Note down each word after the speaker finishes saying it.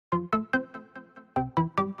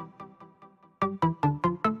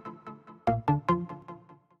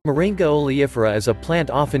Moringa oleifera is a plant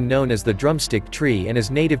often known as the drumstick tree and is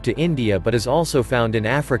native to India but is also found in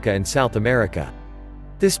Africa and South America.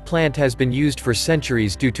 This plant has been used for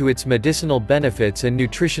centuries due to its medicinal benefits and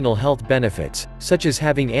nutritional health benefits, such as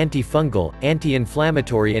having antifungal,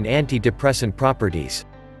 anti-inflammatory and antidepressant properties.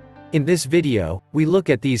 In this video, we look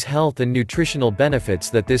at these health and nutritional benefits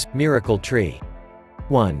that this miracle tree.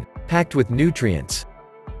 1. Packed with nutrients.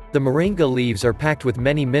 The moringa leaves are packed with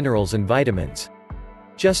many minerals and vitamins.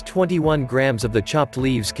 Just 21 grams of the chopped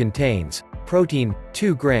leaves contains protein,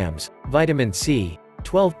 2 grams, vitamin C,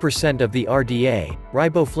 12% of the RDA,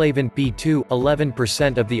 riboflavin B2,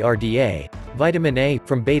 11% of the RDA, vitamin A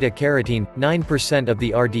from beta-carotene, 9% of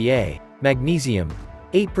the RDA, magnesium,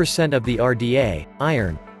 8% of the RDA,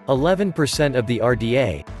 iron, 11% of the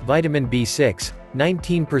RDA, vitamin B6,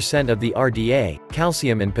 19% of the RDA,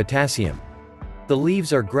 calcium and potassium. The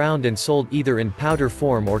leaves are ground and sold either in powder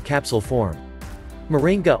form or capsule form.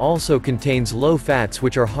 Moringa also contains low fats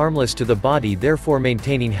which are harmless to the body, therefore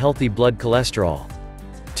maintaining healthy blood cholesterol.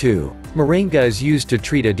 2. Moringa is used to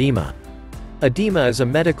treat edema. Edema is a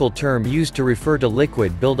medical term used to refer to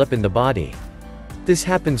liquid buildup in the body. This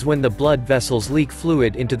happens when the blood vessels leak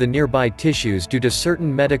fluid into the nearby tissues due to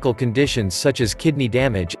certain medical conditions such as kidney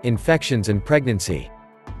damage, infections and pregnancy.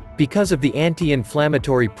 Because of the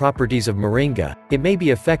anti-inflammatory properties of moringa, it may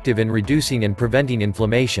be effective in reducing and preventing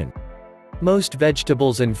inflammation. Most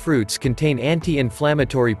vegetables and fruits contain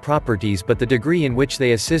anti-inflammatory properties, but the degree in which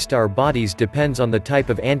they assist our bodies depends on the type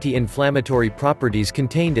of anti-inflammatory properties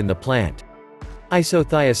contained in the plant.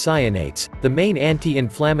 Isothiocyanates, the main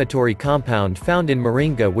anti-inflammatory compound found in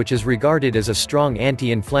moringa, which is regarded as a strong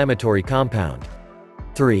anti-inflammatory compound.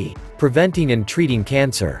 3. Preventing and treating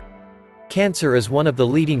cancer. Cancer is one of the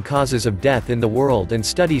leading causes of death in the world, and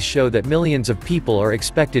studies show that millions of people are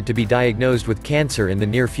expected to be diagnosed with cancer in the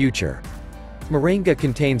near future. Moringa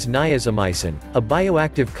contains niazimicin, a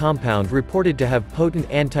bioactive compound reported to have potent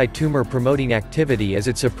anti-tumor promoting activity as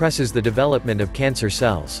it suppresses the development of cancer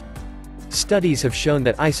cells. Studies have shown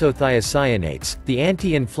that isothiocyanates, the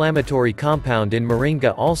anti-inflammatory compound in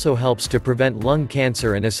moringa, also helps to prevent lung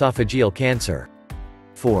cancer and esophageal cancer.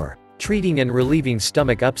 4. Treating and relieving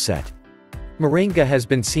stomach upset. Moringa has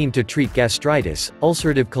been seen to treat gastritis,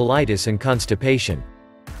 ulcerative colitis and constipation.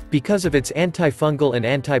 Because of its antifungal and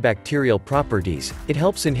antibacterial properties, it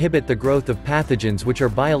helps inhibit the growth of pathogens, which are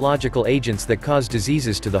biological agents that cause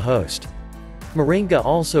diseases to the host. Moringa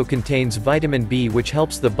also contains vitamin B, which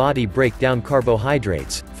helps the body break down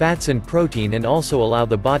carbohydrates, fats and protein, and also allow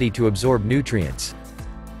the body to absorb nutrients.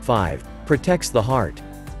 5. Protects the heart.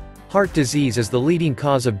 Heart disease is the leading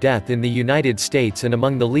cause of death in the United States and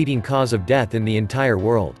among the leading cause of death in the entire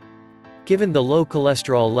world. Given the low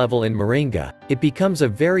cholesterol level in moringa, it becomes a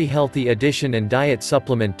very healthy addition and diet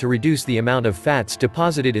supplement to reduce the amount of fats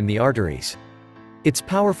deposited in the arteries. Its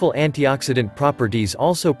powerful antioxidant properties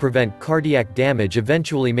also prevent cardiac damage,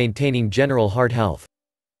 eventually maintaining general heart health.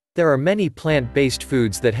 There are many plant-based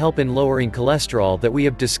foods that help in lowering cholesterol that we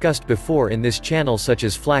have discussed before in this channel, such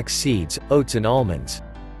as flax seeds, oats and almonds.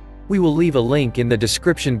 We will leave a link in the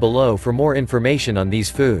description below for more information on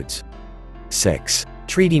these foods. 6.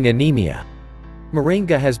 Treating anemia.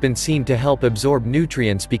 Moringa has been seen to help absorb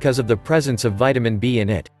nutrients because of the presence of vitamin B in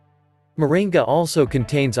it. Moringa also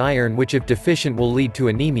contains iron, which if deficient will lead to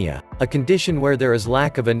anemia, a condition where there is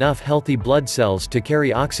lack of enough healthy blood cells to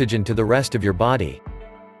carry oxygen to the rest of your body.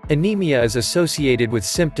 Anemia is associated with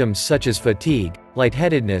symptoms such as fatigue,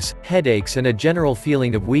 lightheadedness, headaches and a general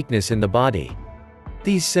feeling of weakness in the body.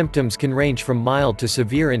 These symptoms can range from mild to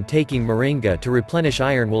severe, and taking moringa to replenish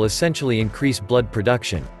iron will essentially increase blood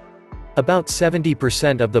production. About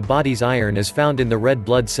 70% of the body's iron is found in the red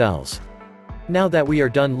blood cells. Now that we are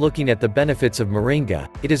done looking at the benefits of moringa,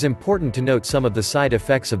 it is important to note some of the side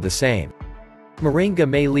effects of the same. Moringa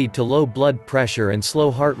may lead to low blood pressure and slow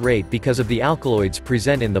heart rate because of the alkaloids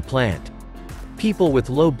present in the plant. People with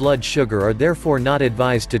low blood sugar are therefore not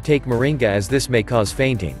advised to take moringa, as this may cause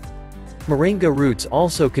fainting. Moringa roots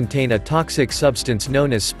also contain a toxic substance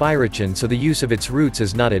known as spiracin, so the use of its roots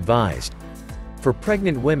is not advised. For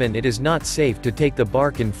pregnant women, it is not safe to take the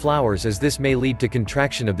bark and flowers, as this may lead to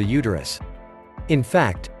contraction of the uterus. In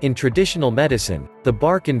fact, in traditional medicine, the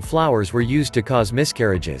bark and flowers were used to cause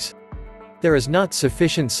miscarriages. There is not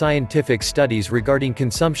sufficient scientific studies regarding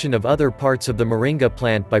consumption of other parts of the moringa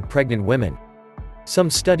plant by pregnant women.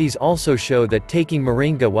 Some studies also show that taking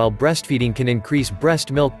moringa while breastfeeding can increase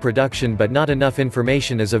breast milk production, but not enough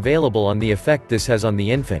information is available on the effect this has on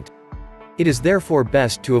the infant. It is therefore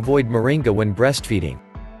best to avoid moringa when breastfeeding.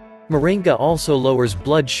 Moringa also lowers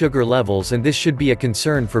blood sugar levels, and this should be a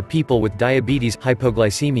concern for people with diabetes,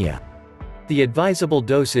 hypoglycemia. The advisable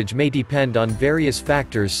dosage may depend on various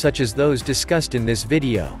factors such as those discussed in this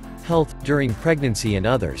video, health, during pregnancy and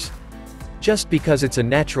others. Just because it's a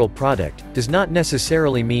natural product, does not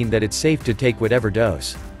necessarily mean that it's safe to take whatever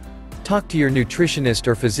dose. Talk to your nutritionist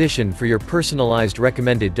or physician for your personalized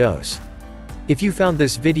recommended dose. If you found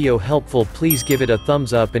this video helpful, please give it a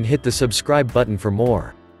thumbs up and hit the subscribe button for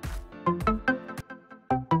more.